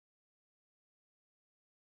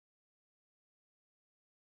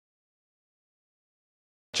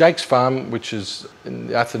Jacques Farm, which is in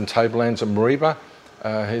the Atherton Tablelands of Mareeba,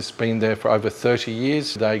 has been there for over 30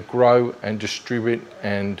 years. They grow and distribute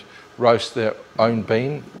and roast their own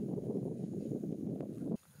bean.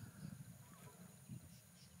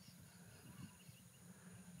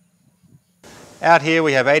 Out here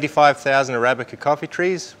we have 85,000 Arabica coffee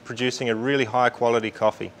trees producing a really high quality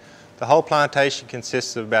coffee. The whole plantation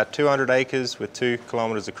consists of about 200 acres with 2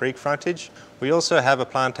 kilometres of creek frontage. We also have a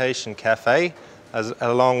plantation cafe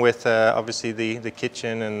along with obviously the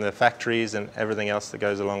kitchen and the factories and everything else that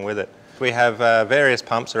goes along with it. We have various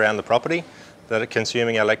pumps around the property that are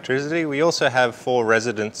consuming electricity. We also have 4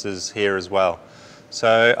 residences here as well.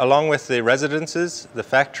 So along with the residences, the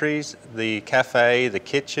factories, the cafe, the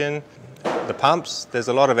kitchen, the pumps, there's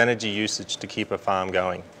a lot of energy usage to keep a farm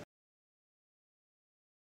going.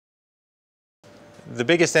 The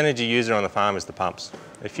biggest energy user on the farm is the pumps.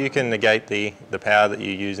 If you can negate the power that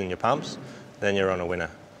you use in your pumps, then you're on a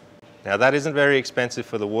winner. Now that isn't very expensive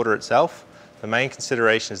for the water itself. The main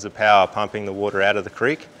consideration is the power pumping the water out of the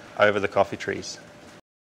creek over the coffee trees.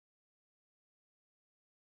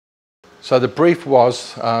 So the brief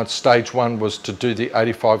was, stage 1 was to do the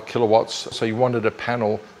 85 kilowatts. So you wanted a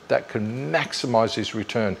panel that could maximise his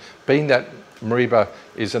return. Being that Mareeba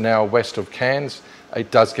is an hour west of Cairns,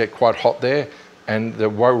 it does get quite hot there, and they're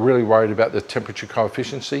really worried about the temperature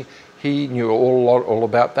coefficient. He knew all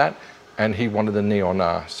about that, and he wanted the Neon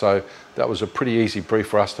R. So that was a pretty easy brief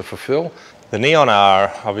for us to fulfil. The Neon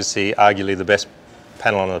R, obviously arguably the best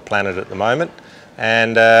panel on the planet at the moment,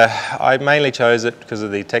 and I mainly chose it because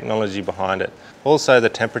of the technology behind it. Also the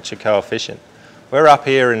temperature coefficient. We're up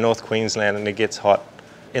here in North Queensland and it gets hot.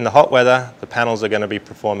 In the hot weather, the panels are going to be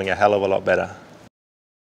performing a hell of a lot better.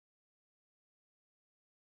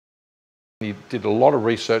 He did a lot of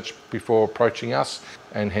research before approaching us,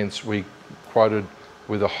 and hence we quoted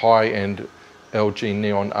with a high-end LG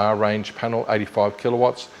Neon R range panel, 85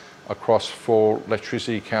 kilowatts, across 4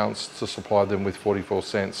 electricity accounts to supply them with 44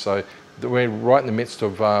 cents. So we're right in the midst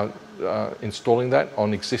of installing that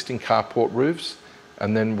on existing carport roofs.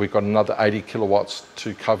 And then we've got another 80 kilowatts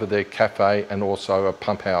to cover their cafe and also a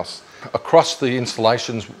pump house. Across the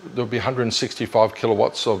installations, there'll be 165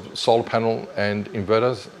 kilowatts of solar panel and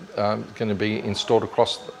inverters going to be installed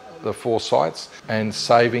across the 4 sites. And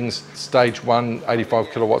savings, stage 1, 85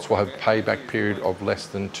 kilowatts will have a payback period of less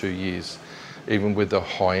than 2 years, even with the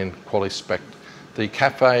high-end quality spec. The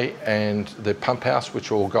cafe and the pump house, which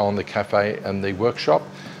will go on the cafe and the workshop,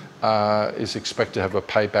 is expected to have a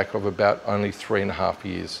payback of about only 3.5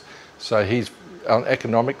 years. So he's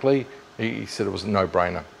economically, he said it was a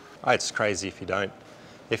no-brainer. It's crazy if you don't.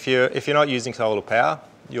 If you're not using solar power,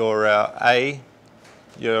 you're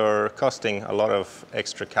you're costing a lot of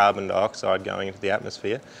extra carbon dioxide going into the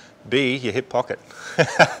atmosphere. B, you hit pocket.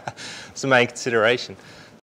 It's the main consideration.